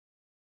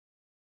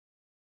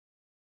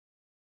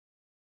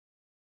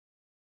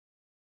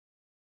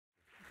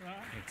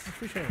Roberts.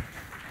 Appreciate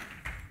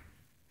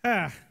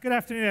it. Good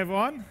afternoon,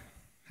 everyone.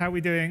 How are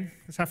we doing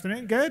this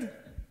afternoon? Good?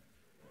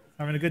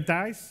 Having a good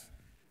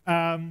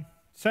D.I.C.E?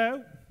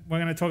 So we're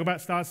going to talk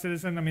about Star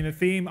Citizen. I mean, the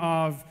theme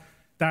of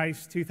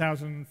D.I.C.E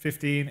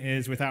 2015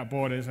 is Without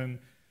Borders. And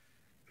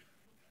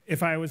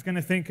if I was going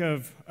to think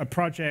of a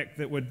project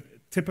that would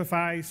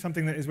typify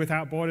something that is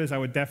without borders, I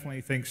would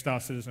definitely think Star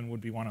Citizen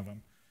would be one of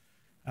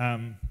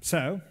them.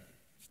 So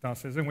Star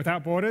Citizen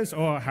Without Borders,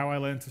 or How I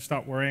Learned to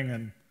Stop Worrying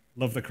and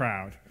Love the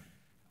Crowd.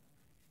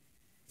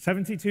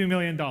 $72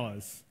 million.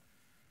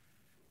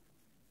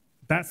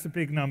 That's a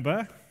big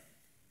number,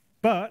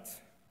 but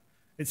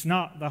it's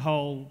not the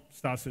whole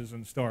Star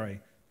Citizen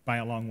story by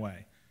a long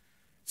way.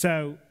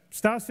 So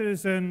Star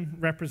Citizen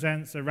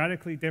represents a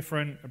radically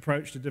different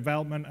approach to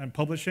development and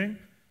publishing,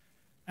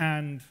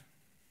 and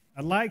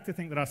I'd like to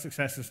think that our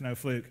success is no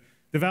fluke.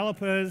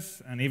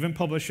 Developers and even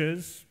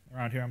publishers,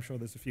 around here I'm sure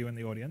there's a few in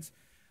the audience,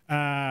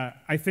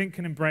 I think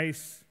can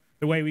embrace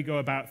the way we go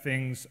about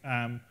things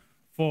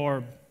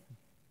for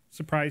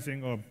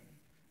surprising or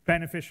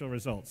beneficial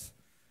results.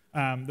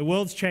 The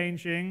world's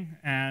changing,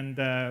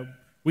 and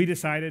we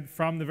decided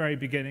from the very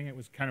beginning, it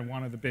was kind of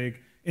one of the big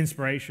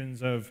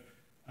inspirations of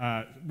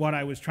what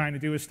I was trying to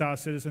do with Star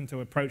Citizen,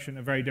 to approach it in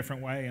a very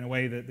different way, in a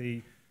way that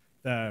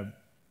the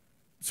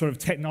sort of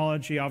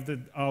technology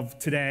of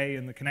today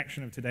and the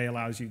connection of today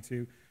allows you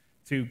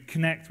to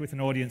connect with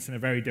an audience in a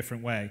very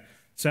different way.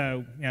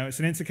 So, you know, it's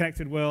an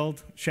interconnected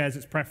world, shares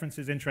its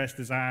preferences, interests,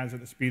 desires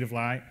at the speed of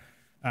light.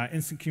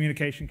 Instant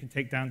communication can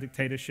take down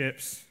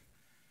dictatorships,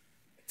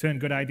 turn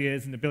good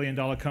ideas into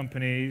billion-dollar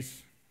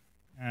companies,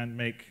 and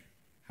make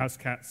house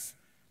cats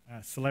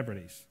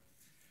celebrities.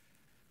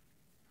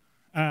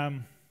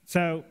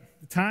 So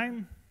the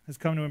time has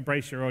come to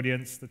embrace your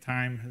audience. The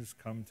time has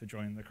come to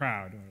join the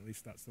crowd, or at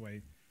least that's the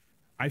way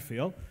I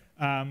feel.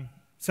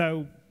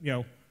 So, you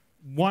know,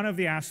 one of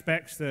the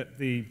aspects that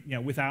the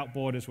Without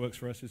Borders works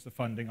for us is the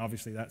funding.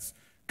 Obviously, that's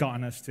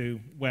gotten us to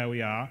where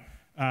we are.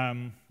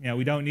 You know,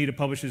 we don't need a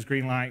publisher's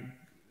green light.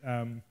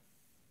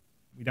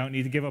 We don't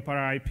need to give up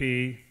our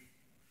IP,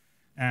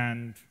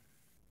 and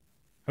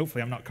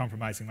hopefully, I'm not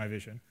compromising my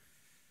vision.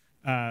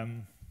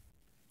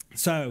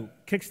 So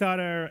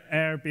Kickstarter,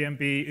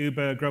 Airbnb,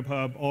 Uber,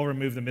 Grubhub all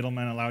remove the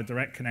middlemen, allow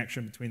direct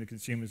connection between the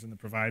consumers and the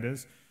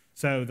providers.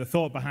 So the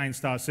thought behind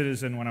Star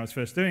Citizen when I was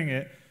first doing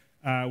it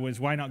was,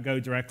 why not go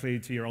directly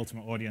to your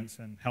ultimate audience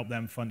and help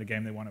them fund a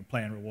game they want to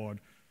play and reward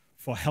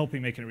for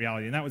helping make it a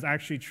reality. And that was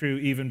actually true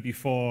even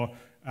before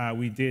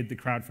we did the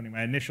crowdfunding.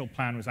 My initial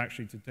plan was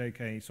actually to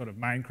take a sort of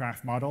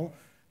Minecraft model,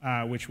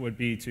 which would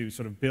be to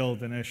sort of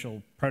build an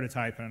initial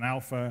prototype and an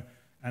alpha,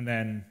 and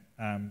then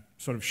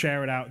sort of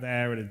share it out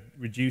there at a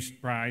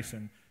reduced price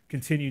and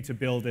continue to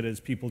build it as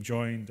people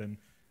joined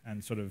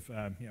and sort of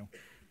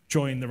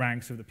joined the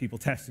ranks of the people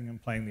testing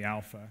and playing the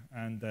alpha,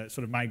 and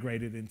sort of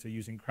migrated into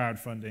using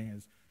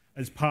crowdfunding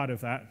as part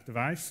of that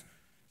device.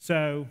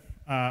 So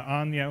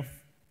on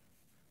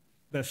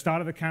the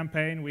start of the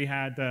campaign, we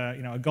had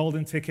a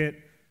golden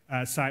ticket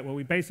site where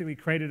we basically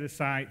created a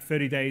site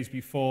 30 days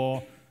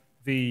before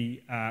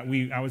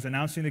I was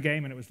announcing the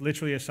game, and it was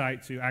literally a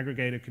site to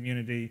aggregate a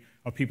community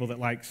of people that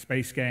liked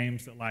space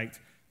games, that liked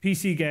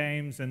PC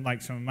games, and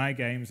liked some of my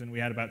games, and we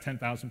had about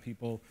 10,000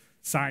 people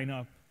sign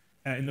up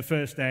in the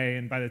first day,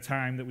 and by the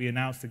time that we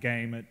announced the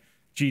game at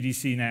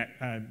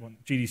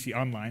GDC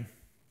Online,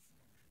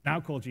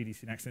 now called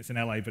GDC Next, and it's in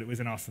LA, but it was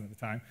in Austin at the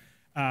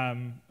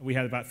time, we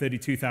had about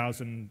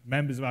 32,000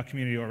 members of our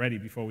community already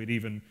before we'd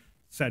even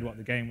said what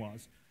the game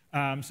was.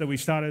 So we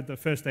started the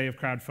first day of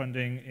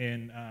crowdfunding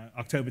in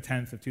October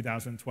 10th of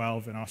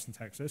 2012 in Austin,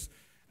 Texas.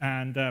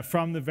 And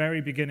from the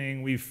very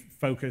beginning, we've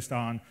focused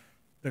on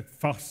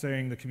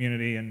fostering the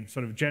community and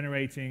sort of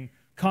generating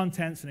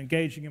contents and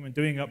engaging them and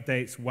doing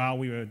updates while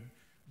we were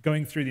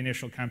going through the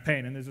initial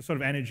campaign. And there's a sort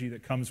of energy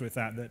that comes with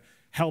that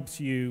helps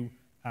you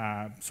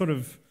sort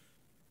of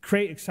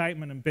create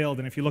excitement and build.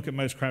 And if you look at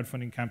most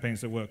crowdfunding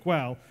campaigns that work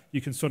well,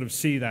 you can sort of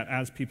see that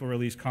as people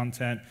release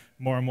content,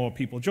 more and more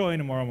people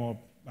join and more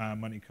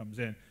money comes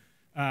in.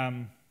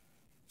 On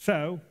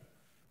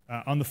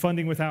the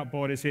funding Without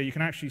Borders here, you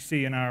can actually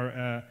see in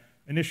our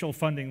initial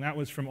funding, that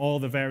was from all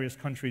the various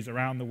countries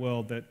around the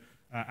world that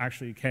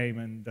actually came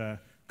and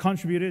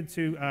contributed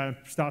to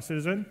Star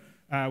Citizen.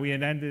 We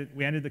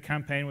ended the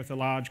campaign with a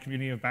large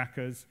community of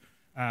backers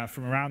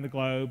from around the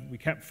globe. We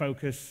kept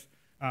focus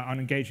on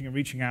engaging and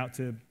reaching out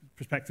to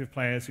prospective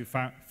players who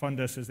fund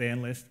us as they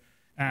enlist.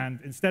 And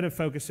instead of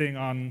focusing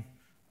on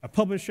a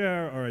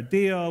publisher or a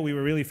deal, we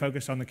were really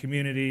focused on the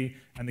community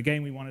and the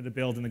game we wanted to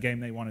build and the game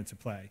they wanted to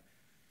play.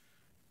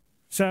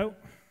 So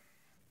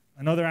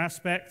another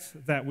aspect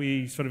that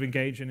we sort of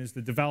engage in is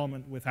the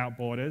development without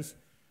borders.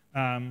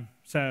 There's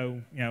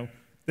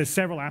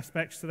several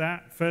aspects to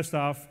that. First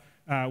off,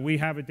 we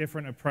have a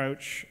different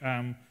approach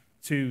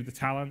to the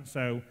talent.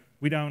 So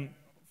we don't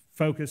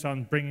focus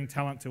on bringing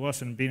talent to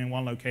us and being in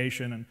one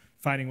location and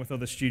fighting with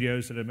other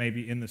studios that are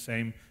maybe in the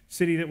same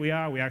city that we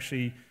are. We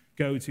actually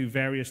go to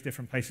various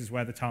different places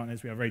where the talent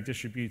is. We have a very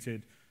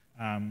distributed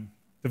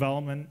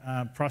development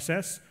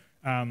process.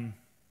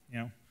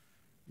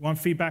 You want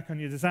feedback on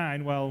your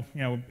design? Well,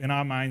 in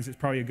our minds, it's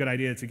probably a good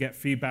idea to get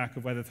feedback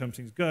of whether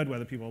something's good,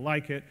 whether people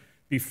like it,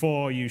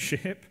 before you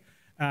ship.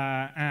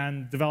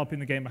 And developing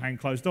the game behind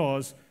closed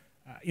doors,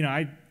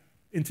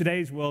 in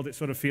today's world, it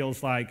sort of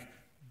feels like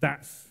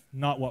that's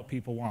not what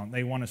people want.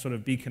 They want to sort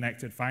of be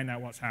connected, find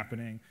out what's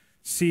happening,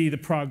 see the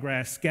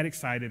progress, get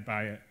excited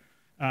by it.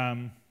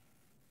 One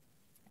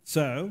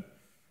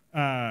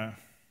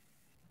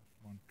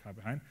card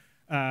behind.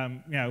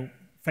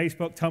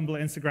 Facebook, Tumblr,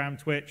 Instagram,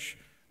 Twitch,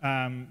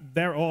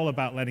 they're all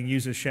about letting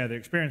users share their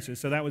experiences.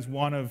 So that was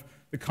one of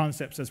the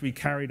concepts as we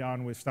carried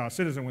on with Star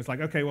Citizen, was like,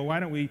 okay, well,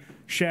 why don't we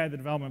share the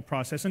development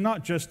process and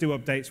not just do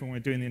updates when we're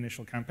doing the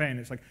initial campaign?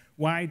 It's like,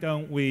 why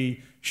don't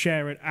we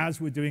share it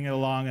as we're doing it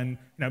along? And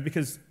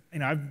because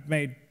I've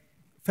made a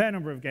fair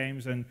number of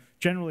games, and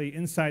generally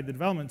inside the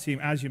development team,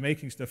 as you're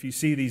making stuff, you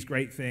see these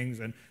great things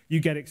and you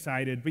get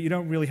excited, but you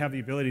don't really have the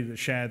ability to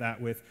share that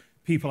with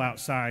people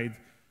outside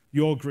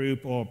your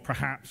group, or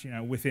perhaps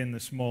within the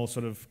small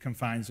sort of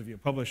confines of your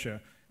publisher.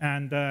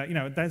 And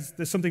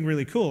there's something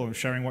really cool in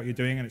sharing what you're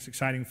doing, and it's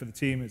exciting for the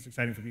team, it's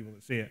exciting for people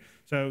to see it.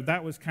 So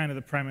that was kind of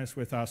the premise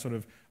with our sort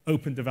of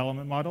open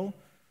development model.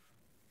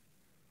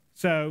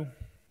 So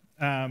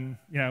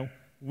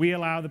we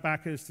allow the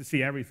backers to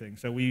see everything.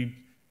 So they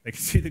can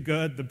see the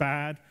good, the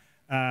bad.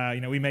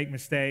 We make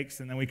mistakes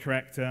and then we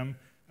correct them.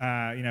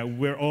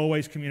 We're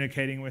always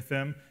communicating with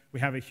them. We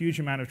have a huge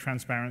amount of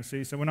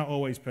transparency, so we're not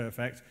always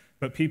perfect,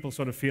 but people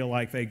sort of feel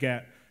like they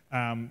get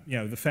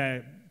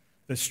the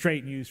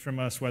straight news from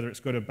us, whether it's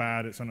good or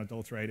bad, it's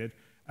unadulterated.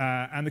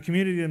 And the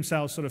community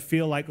themselves sort of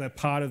feel like they're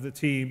part of the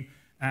team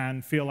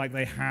and feel like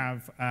they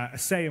have a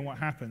say in what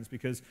happens,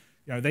 because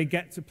they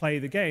get to play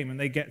the game and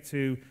they get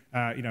to,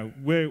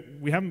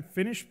 we haven't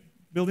finished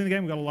building the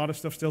game, we've got a lot of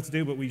stuff still to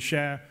do, but we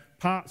share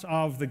parts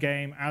of the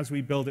game as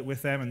we build it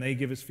with them and they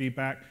give us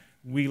feedback.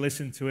 We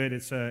listen to it.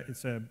 It's a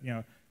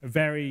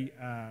very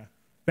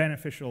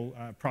beneficial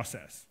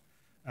process.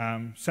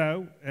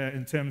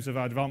 In terms of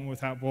our development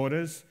without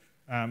borders,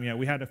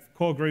 we had a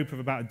core group of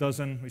about a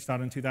dozen. We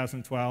started in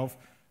 2012.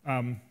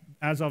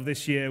 As of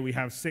this year, we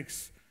have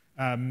 6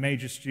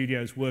 major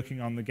studios working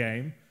on the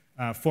game.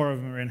 4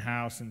 of them are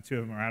in-house and 2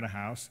 of them are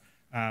out-of-house.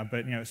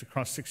 But it's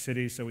across 6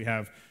 cities. So we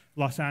have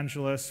Los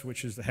Angeles,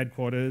 which is the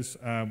headquarters.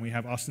 We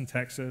have Austin,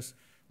 Texas.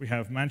 We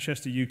have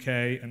Manchester, UK,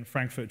 and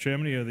Frankfurt,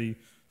 Germany are the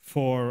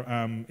 4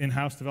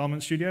 in-house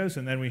development studios.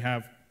 And then we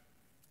have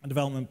a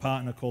development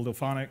partner called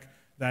Ilphonic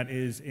that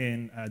is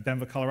in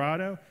Denver,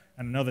 Colorado,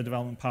 and another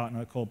development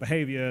partner called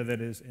Behavior that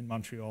is in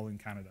Montreal in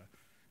Canada.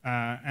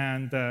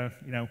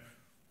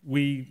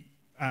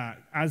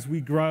 As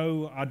we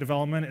grow our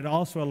development, it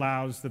also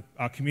allows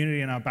our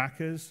community and our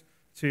backers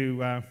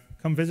to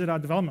come visit our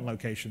development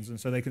locations, and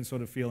so they can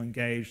sort of feel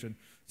engaged and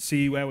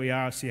see where we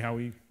are, see how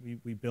we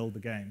build the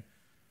game.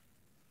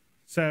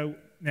 So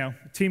the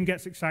team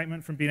gets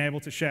excitement from being able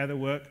to share their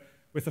work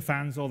with the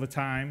fans all the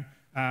time.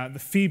 The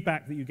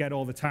feedback that you get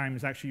all the time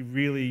is actually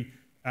really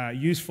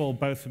useful,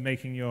 both for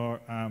making your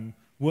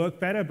work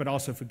better, but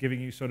also for giving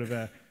you sort of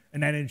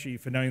an energy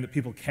for knowing that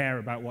people care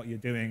about what you're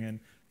doing, and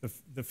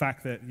the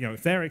fact that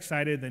if they're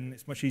excited, then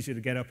it's much easier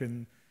to get up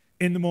in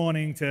the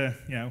morning to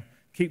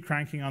keep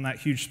cranking on that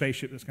huge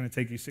spaceship that's going to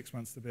take you 6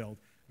 months to build.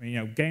 I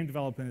mean, game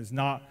development is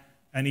not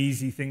an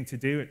easy thing to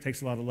do. It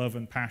takes a lot of love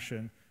and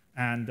passion,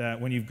 and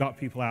when you've got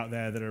people out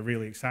there that are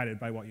really excited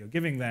by what you're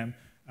giving them,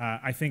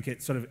 I think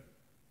it sort of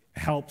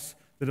helps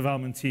the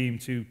development team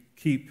to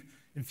keep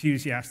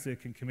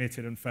enthusiastic and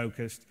committed and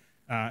focused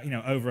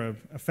over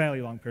a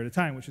fairly long period of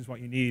time, which is what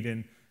you need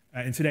in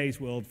today's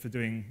world for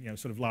doing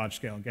sort of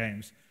large-scale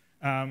games.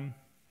 So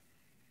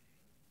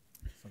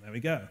there we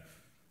go.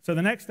 So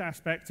the next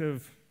aspect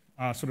of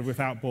sort of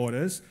without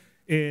borders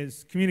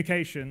is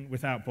communication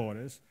without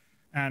borders.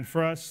 And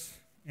for us,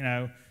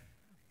 and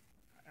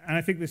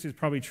I think this is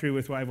probably true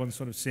with what everyone's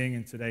sort of seeing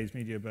in today's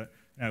media, but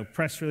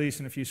press release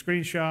and a few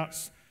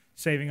screenshots,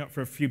 saving up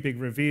for a few big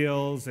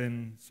reveals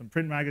in some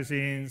print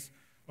magazines,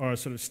 or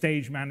sort of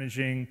stage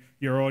managing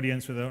your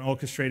audience with an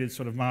orchestrated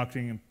sort of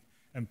marketing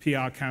and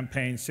PR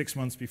campaign 6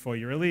 months before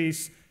your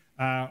release.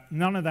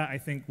 None of that, I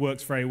think,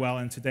 works very well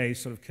in today's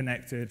sort of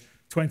connected,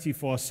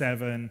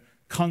 24/7,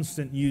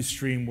 constant news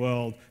stream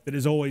world that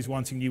is always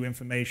wanting new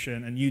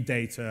information and new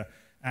data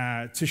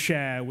to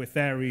share with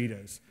their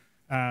readers.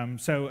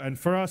 And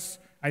for us,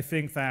 I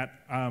think that,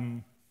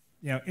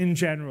 in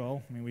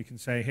general, I mean, we can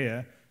say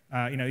here,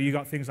 you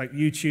got things like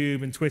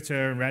YouTube and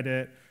Twitter and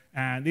Reddit,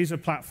 and these are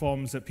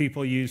platforms that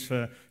people use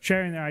for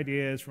sharing their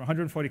ideas from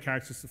 140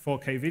 characters to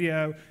 4K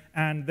video,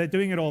 and they're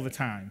doing it all the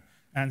time.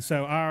 And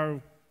so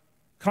our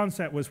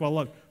concept was, well,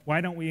 look, why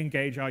don't we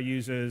engage our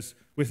users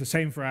with the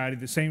same variety,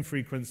 the same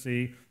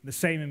frequency, the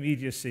same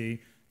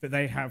immediacy that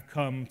they have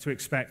come to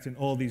expect in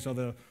all these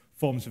other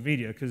forms of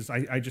media? Because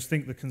I just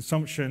think the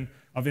consumption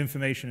of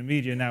information and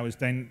media now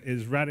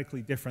is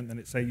radically different than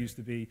it, say, used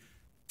to be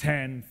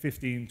 10,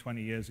 15,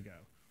 20 years ago.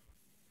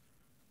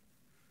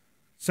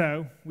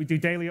 So we do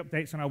daily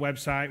updates on our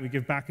website. We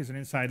give backers an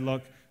inside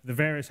look at the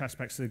various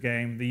aspects of the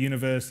game, the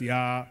universe, the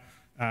art,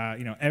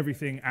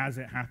 everything as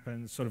it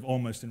happens, sort of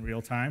almost in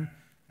real time.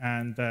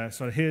 And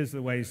so here's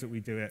the ways that we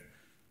do it.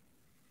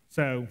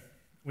 So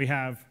we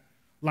have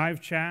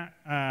live chat,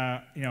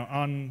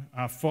 on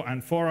our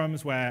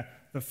forums where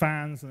the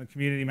fans and the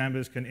community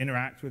members can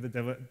interact with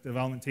the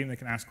development team. They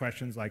can ask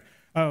questions like,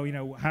 how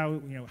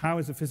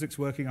is the physics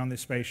working on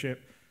this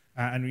spaceship?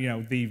 And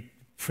the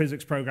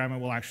physics programmer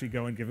will actually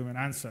go and give them an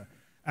answer.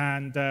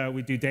 And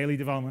we do daily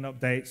development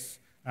updates.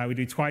 We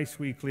do twice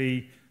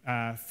weekly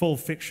full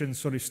fiction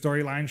sort of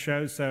storyline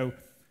shows. So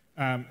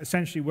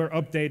essentially, we're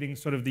updating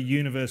sort of the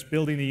universe,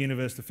 building the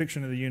universe, the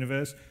fiction of the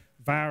universe,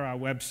 via our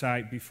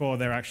website before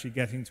they're actually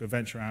getting to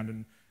venture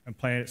around and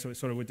play it. So it's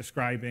sort of we're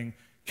describing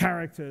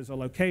characters or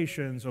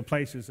locations or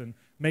places and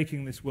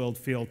making this world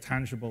feel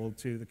tangible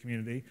to the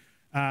community.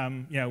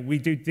 We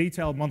do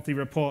detailed monthly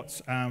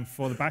reports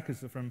for the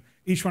backers from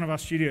each one of our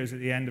studios at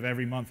the end of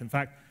every month. In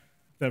fact,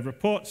 the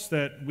reports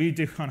that we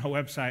do on our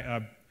website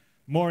are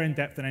more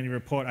in-depth than any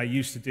report I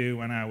used to do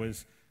when I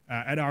was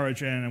at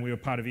Origin and we were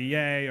part of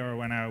EA, or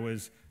when I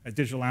was at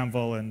Digital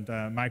Anvil and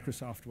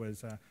Microsoft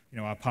was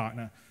our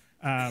partner.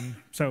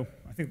 So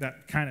I think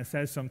that kind of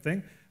says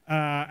something.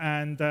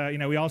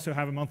 We also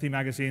have a monthly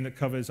magazine that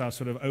covers our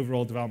sort of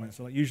overall development.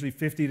 So usually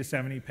 50 to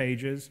 70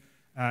 pages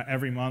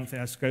every month.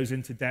 It goes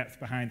into depth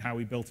behind how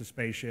we built a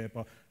spaceship,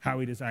 or how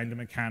we designed a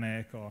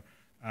mechanic, or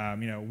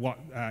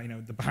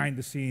the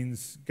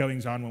behind-the-scenes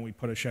goings-on when we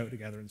put a show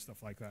together and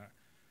stuff like that.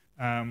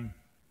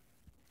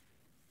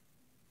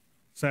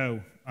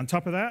 So on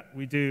top of that,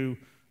 we do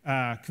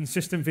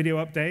consistent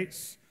video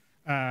updates.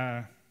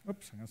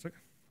 Oops, hang on a sec.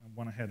 I'm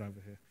one ahead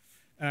over here.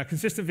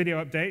 Consistent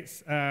video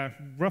updates,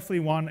 roughly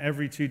one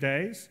every 2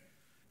 days.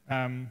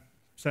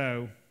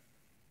 So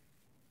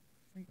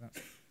I think that's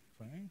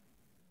playing.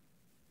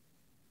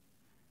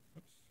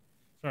 Oops.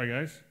 Sorry,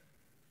 guys.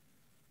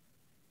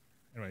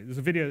 Anyway, there's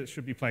a video that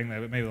should be playing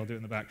there, but maybe I'll do it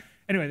in the back.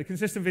 Anyway, the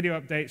consistent video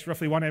updates,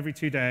 roughly one every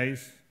 2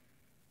 days.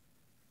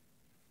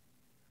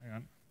 Hang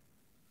on.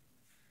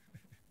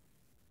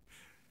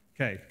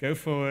 OK, go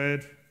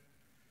forward.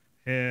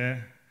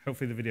 Here.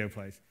 Hopefully the video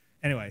plays.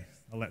 Anyway,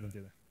 I'll let them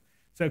do that.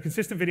 So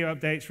consistent video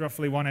updates,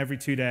 roughly one every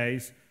 2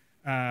 days.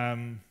 There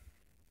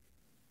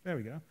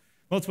we go.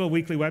 Multiple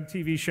weekly web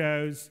TV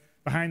shows,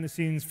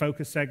 behind-the-scenes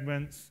focus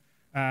segments,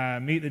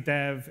 meet the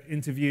dev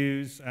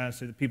interviews,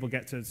 so that people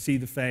get to see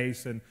the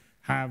face and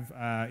have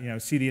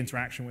see the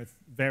interaction with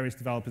various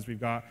developers we've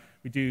got.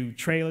 We do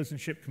trailers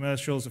and ship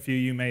commercials. A few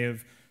of you may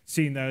have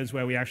seen those,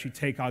 where we actually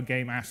take our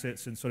game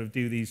assets and sort of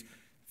do these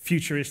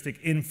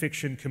futuristic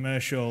in-fiction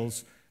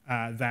commercials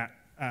that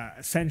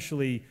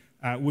essentially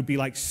would be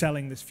like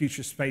selling this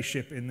future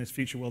spaceship in this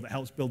future world that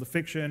helps build the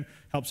fiction,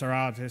 helps our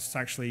artists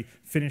actually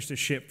finish the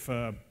ship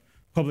for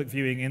public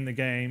viewing in the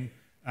game.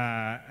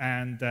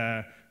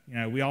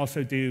 We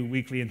also do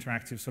weekly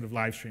interactive sort of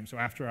live streams. So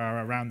after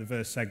our Around the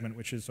Verse segment,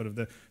 which is sort of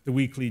the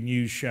weekly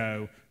news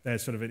show,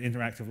 there's sort of an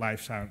interactive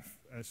live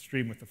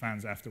stream with the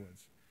fans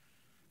afterwards.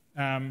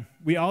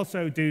 We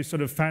also do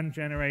sort of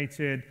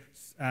fan-generated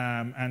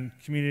and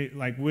community,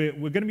 we're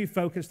going to be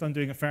focused on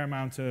doing a fair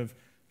amount of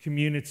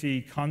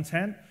community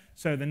content.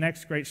 So the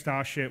next great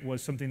Starship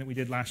was something that we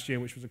did last year,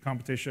 which was a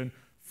competition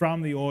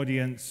from the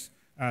audience,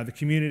 the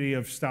community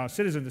of Star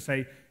Citizen, to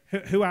say,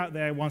 who out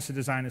there wants to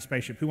design a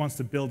spaceship? Who wants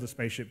to build a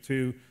spaceship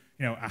to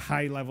a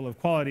high level of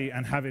quality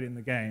and have it in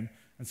the game?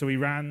 And so we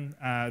ran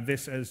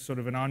this as sort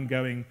of an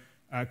ongoing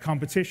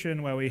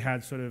competition where we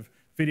had sort of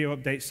video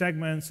update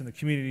segments, and the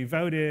community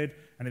voted.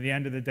 And at the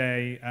end of the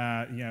day,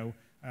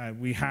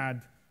 we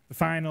had the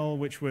final,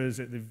 which was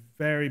at the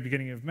very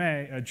beginning of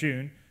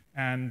June,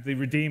 and the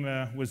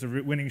Redeemer was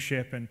the winning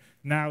ship. And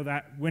now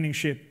that winning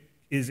ship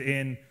is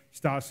in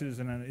Star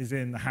Citizen and is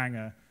in the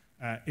hangar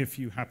if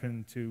you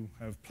happen to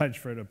have pledged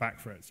for it or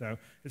backed for it. So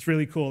it's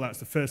really cool. That's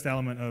the first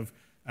element of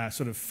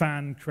sort of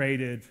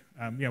fan-created,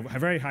 a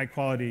very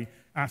high-quality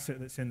asset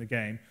that's in the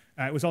game.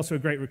 It was also a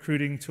great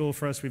recruiting tool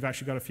for us. We've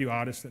actually got a few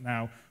artists that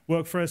now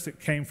work for us that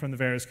came from the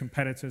various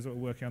competitors that were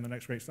working on the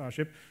next great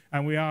Starship.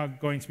 And we are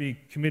going to be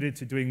committed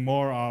to doing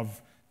more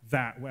of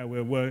that, where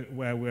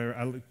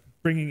we're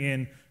bringing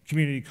in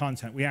community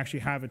content. We actually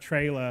have a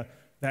trailer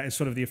that is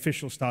sort of the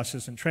official Star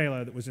Citizen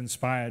trailer that was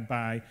inspired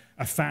by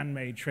a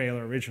fan-made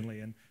trailer originally.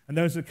 And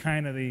those are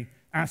kind of the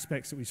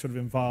aspects that we sort of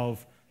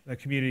involve the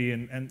community.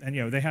 And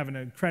they have an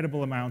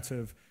incredible amount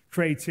of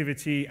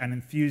creativity and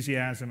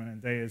enthusiasm and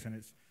ideas, and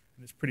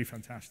it's pretty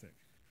fantastic.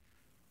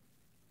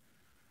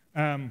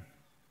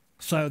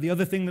 So the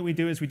other thing that we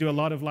do is we do a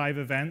lot of live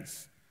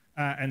events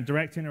and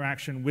direct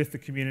interaction with the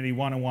community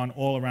one-on-one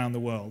all around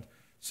the world.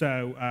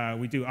 So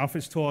we do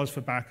office tours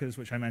for backers,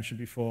 which I mentioned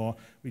before.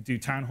 We do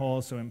town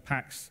halls. So in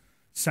PAX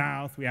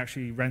South, we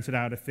actually rented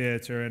out a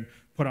theater and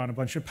put on a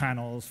bunch of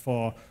panels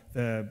for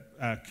the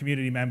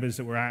community members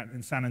that were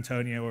in San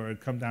Antonio or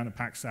had come down to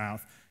PAX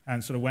South,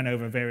 and sort of went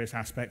over various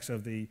aspects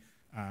of the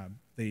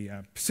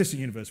persistent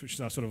universe, which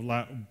is our sort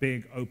of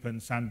big open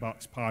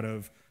sandbox part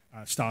of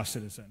Star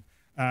Citizen.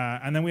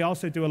 And then we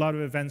also do a lot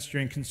of events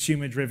during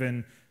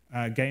consumer-driven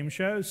game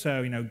shows.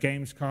 So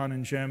Gamescom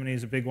in Germany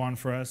is a big one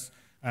for us.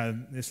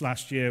 This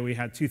last year, we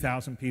had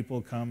 2,000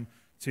 people come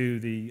to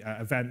the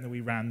event that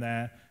we ran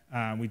there.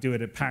 We do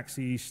it at PAX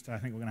East. I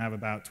think we're going to have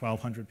about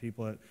 1,200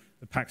 people at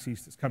the PAX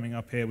East that's coming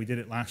up here. We did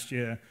it last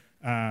year.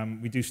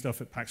 We do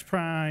stuff at PAX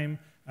Prime,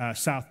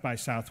 South by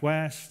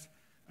Southwest.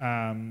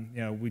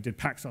 We did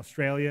PAX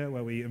Australia,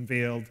 where we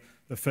unveiled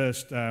the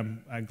first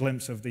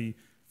glimpse of the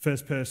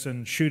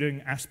first-person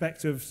shooting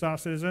aspect of Star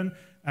Citizen.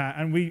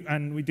 And we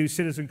do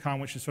CitizenCon,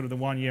 which is sort of the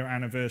one-year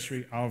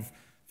anniversary of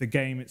the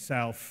game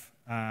itself,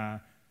 where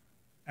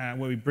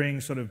we bring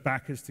sort of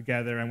backers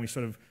together and we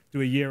sort of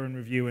do a year in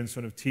review and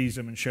sort of tease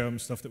them and show them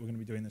stuff that we're going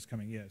to be doing this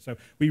coming year. So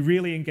we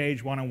really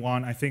engage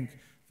one-on-one. I think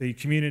the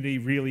community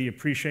really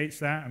appreciates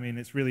that. I mean,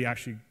 it's really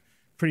actually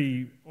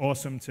pretty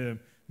awesome to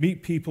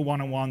meet people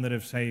one-on-one that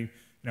have, say,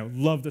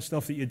 love the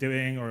stuff that you're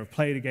doing or have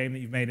played a game that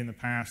you've made in the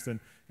past. And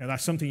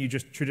that's something you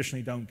just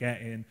traditionally don't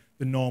get in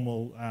the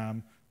normal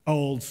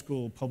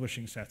old-school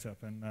publishing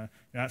setup. And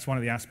that's one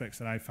of the aspects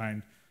that I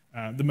find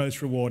the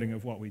most rewarding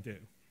of what we do.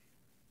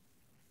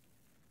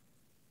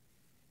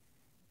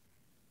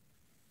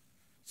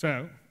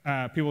 So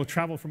people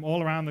travel from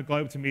all around the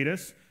globe to meet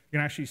us. You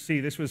can actually see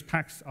this was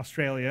PAX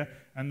Australia,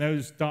 and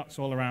those dots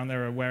all around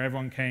there are where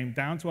everyone came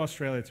down to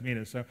Australia to meet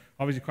us. So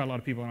obviously quite a lot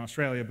of people in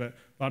Australia, but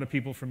a lot of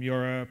people from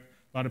Europe,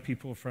 a lot of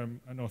people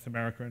from North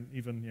America, and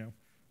even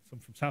some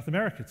from South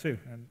America too,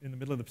 and in the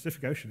middle of the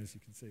Pacific Ocean, as you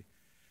can see.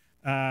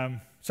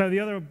 So the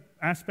other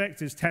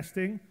aspect is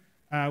testing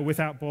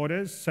without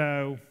borders.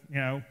 So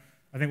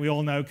I think we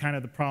all know kind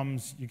of the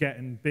problems you get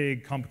in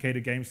big,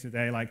 complicated games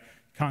today, like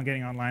can't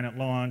get online at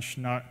launch,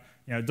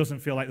 it doesn't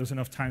feel like there's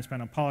enough time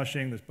spent on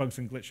polishing, there's bugs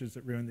and glitches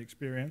that ruin the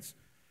experience.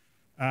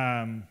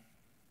 So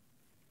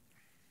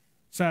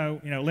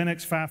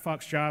Linux,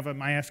 Firefox, Java,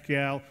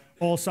 MySQL,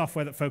 all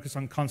software that focus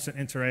on constant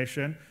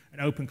iteration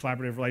and open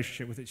collaborative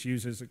relationship with its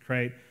users that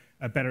create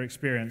a better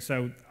experience.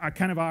 So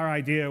our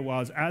idea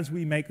was, as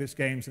we make this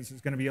game, since it's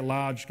going to be a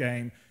large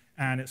game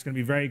and it's going to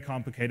be very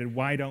complicated,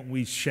 why don't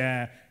we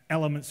share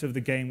elements of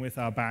the game with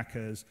our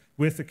backers,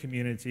 with the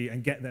community,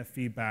 and get their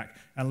feedback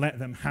and let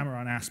them hammer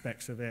on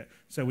aspects of it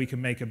so we can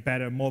make a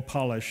better, more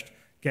polished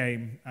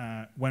game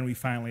when we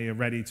finally are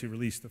ready to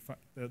release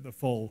the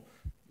full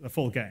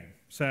game.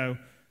 So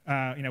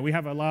we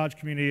have a large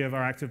community of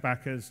our active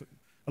backers,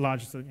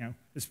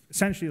 it's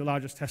essentially the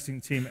largest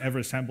testing team ever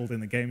assembled in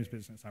the games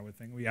business, I would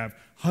think. We have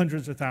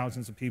hundreds of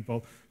thousands of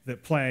people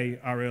that play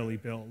our early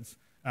builds.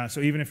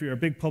 So even if you're a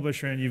big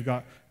publisher and you've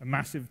got a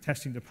massive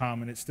testing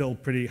department, it's still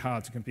pretty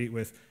hard to compete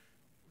with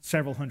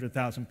several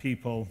 100,000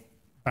 people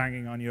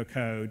banging on your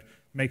code,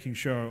 making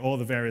sure all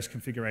the various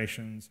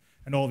configurations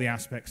and all the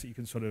aspects that you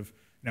can sort of,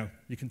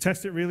 you can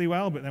test it really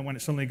well, but then when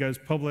it suddenly goes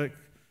public,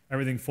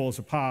 everything falls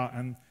apart.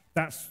 And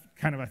that's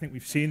I think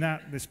we've seen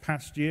that this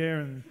past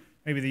year and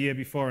maybe the year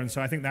before. And so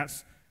I think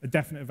that's a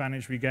definite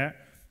advantage we get.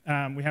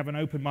 We have an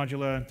open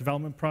modular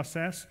development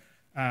process,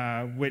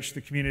 which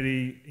the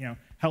community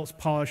helps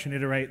polish and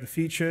iterate the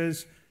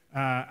features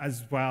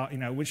as well,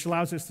 which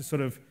allows us to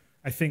sort of,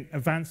 I think,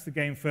 advance the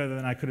game further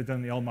than I could have done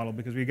in the old model,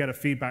 because we get a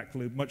feedback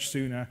loop much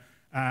sooner,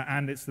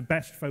 and it's the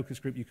best focus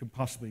group you could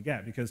possibly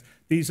get, because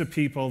these are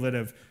people that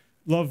have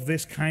loved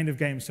this kind of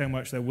game so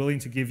much they're willing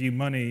to give you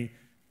money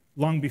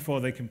long before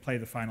they can play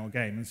the final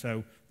game. And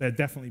so they're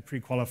definitely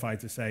pre-qualified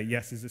to say,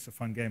 yes, is this a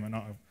fun game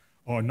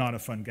or not a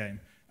fun game?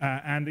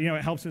 And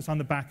it helps us on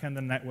the back end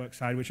and network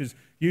side, which is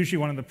usually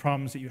one of the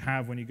problems that you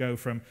have when you go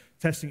from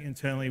testing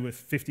internally with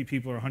 50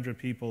 people or 100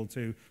 people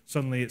to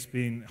suddenly it's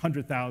been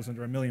 100,000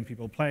 or 1 million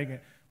people playing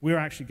it. We're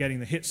actually getting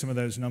to hit some of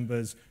those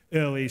numbers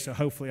early, so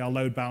hopefully our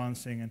load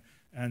balancing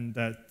and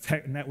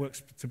network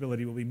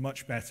stability will be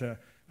much better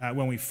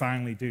when we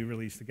finally do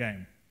release the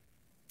game.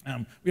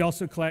 We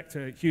also collect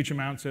a huge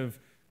amount of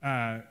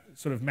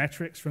sort of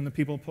metrics from the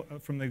people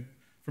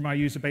from our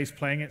user base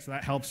playing it, so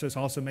that helps us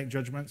also make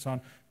judgments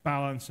on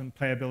balance and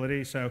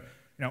playability. So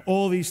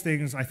all these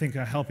things, I think,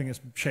 are helping us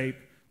shape,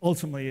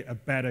 ultimately, a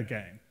better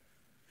game.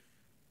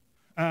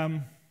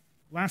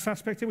 Last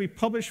aspect here, we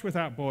publish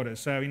without borders.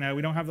 So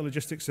we don't have the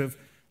logistics of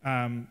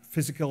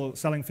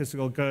selling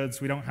physical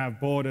goods. We don't have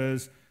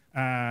borders.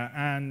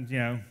 And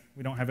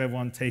we don't have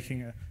everyone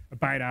taking a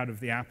bite out of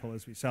the apple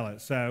as we sell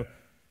it. So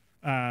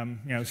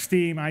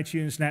Steam,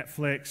 iTunes,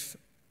 Netflix,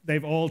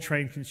 they've all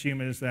trained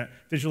consumers that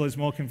digital is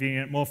more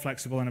convenient, more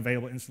flexible, and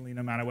available instantly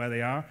no matter where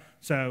they are.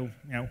 So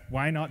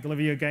why not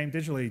deliver your game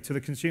digitally to the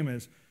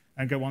consumers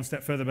and go one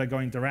step further by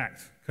going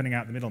direct, cutting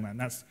out the middleman?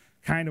 That's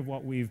kind of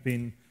what we've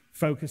been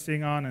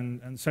focusing on,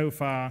 and so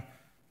far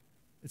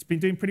it's been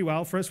doing pretty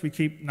well for us. We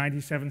keep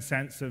 97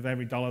 cents of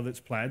every dollar that's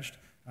pledged,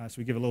 so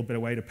we give a little bit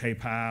away to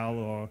PayPal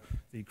or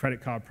the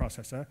credit card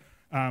processor.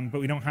 But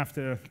we don't have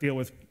to deal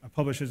with a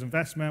publisher's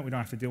investment. We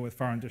don't have to deal with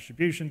foreign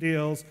distribution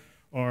deals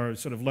or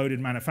sort of loaded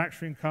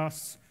manufacturing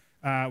costs.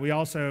 We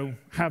also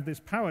have this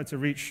power to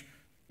reach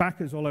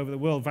backers all over the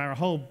world via a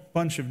whole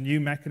bunch of new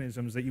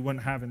mechanisms that you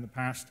wouldn't have in the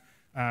past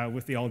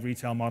with the old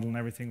retail model and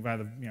everything, via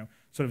the,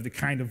 sort of the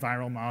kind of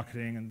viral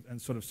marketing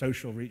and sort of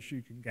social reach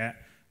you can get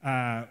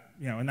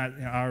And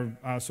that,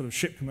 our sort of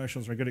ship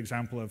commercials are a good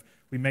example of,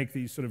 we make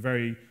these sort of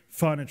very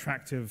fun,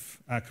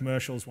 attractive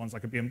commercials, one's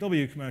like a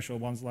BMW commercial,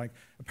 one's like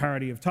a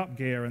parody of Top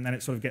Gear, and then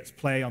it sort of gets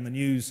play on the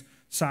news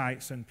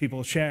sites, and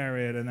people share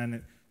it, and then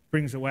it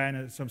brings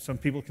awareness. Some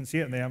people can see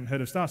it, and they haven't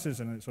heard of Star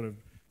Citizen, and it sort of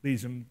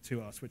leads them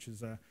to us, which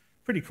is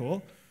pretty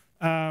cool.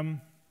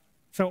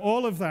 So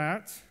all of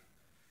that,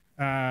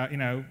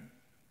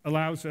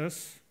 allows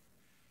us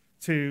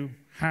to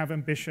have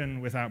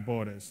ambition without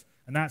borders.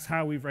 And that's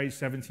how we've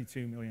raised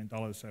 $72 million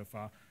so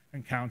far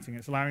and counting.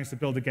 It's allowing us to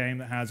build a game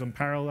that has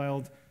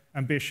unparalleled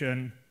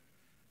ambition.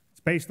 It's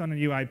based on a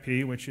new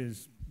IP, which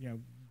is,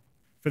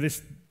 for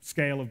this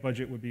scale of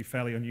budget would be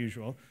fairly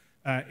unusual,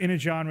 in a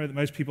genre that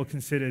most people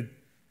considered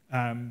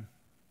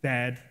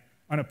dead,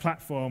 on a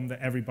platform that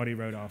everybody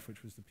wrote off,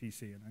 which was the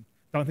PC. And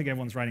I don't think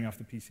everyone's writing off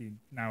the PC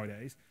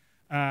nowadays.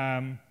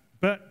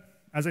 But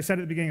as I said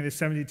at the beginning, this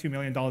 $72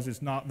 million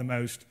is not the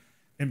most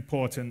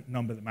important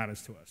number that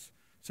matters to us.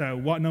 So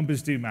what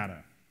numbers do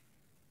matter?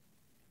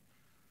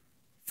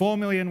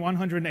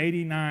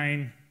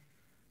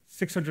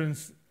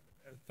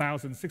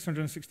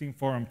 4,189,616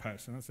 forum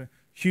posts. And that's a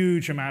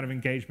huge amount of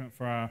engagement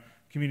for our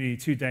community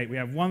to date. We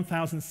have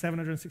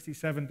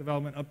 1,767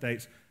 development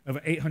updates over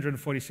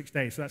 846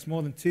 days. So that's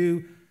more than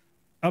 2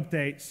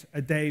 updates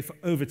a day for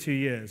over 2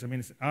 years. I mean,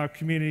 it's our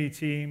community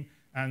team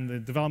and the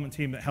development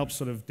team that helps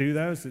sort of do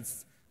those.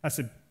 That's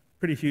a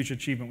pretty huge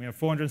achievement. We have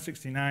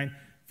 469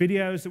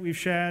 videos that we've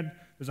shared.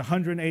 There's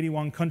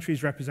 181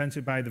 countries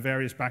represented by the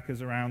various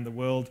backers around the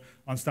world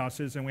on Star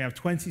Citizen. We have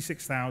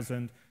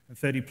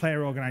 26,030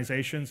 player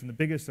organizations, and the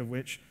biggest of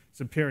which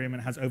is Imperium,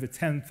 and has over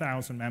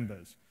 10,000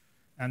 members.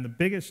 And the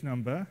biggest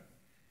number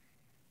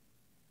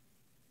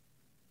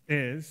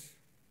is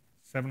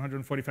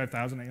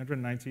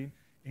 745,819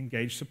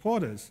 engaged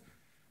supporters.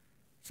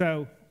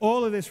 So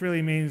all of this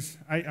really means,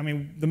 I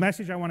mean, the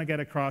message I want to get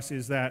across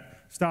is that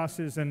Star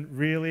Citizen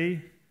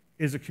really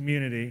is a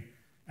community,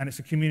 and it's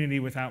a community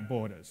without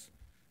borders.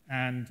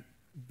 And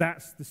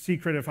that's the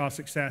secret of our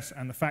success,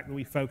 and the fact that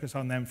we focus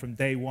on them from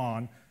day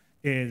one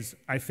is,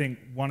 I think,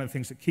 one of the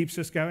things that keeps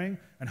us going,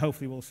 and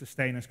hopefully will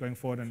sustain us going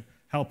forward and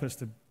help us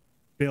to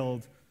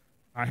build,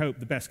 I hope,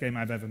 the best game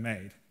I've ever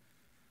made.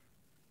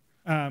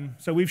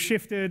 So we've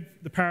shifted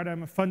the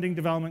paradigm of funding,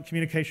 development,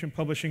 communication,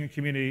 publishing, and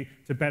community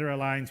to better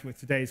align with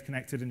today's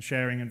connected and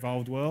sharing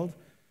involved world.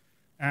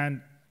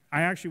 And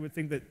I actually would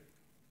think that,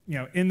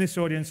 in this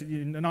audience,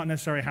 you not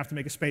necessarily have to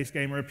make a space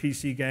game or a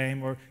PC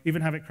game or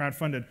even have it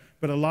crowdfunded,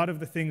 but a lot of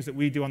the things that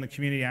we do on the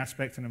community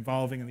aspect and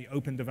involving and the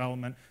open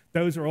development,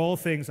 those are all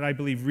things that I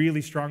believe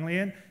really strongly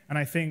in. And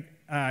I think,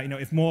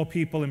 if more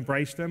people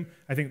embraced them,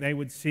 I think they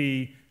would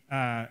see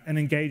an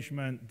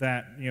engagement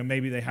that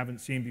maybe they haven't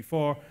seen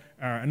before,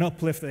 or an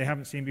uplift that they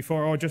haven't seen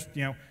before, or just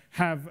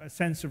have a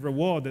sense of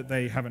reward that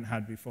they haven't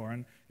had before.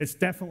 And it's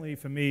definitely,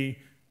 for me,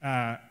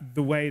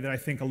 the way that I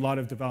think a lot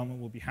of development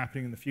will be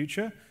happening in the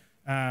future.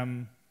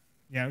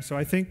 So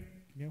I think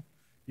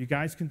you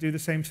guys can do the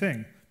same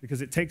thing,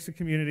 because it takes a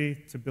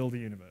community to build a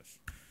universe.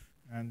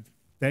 And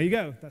there you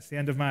go. That's the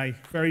end of my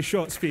very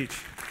short speech.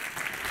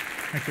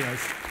 Thank you, guys.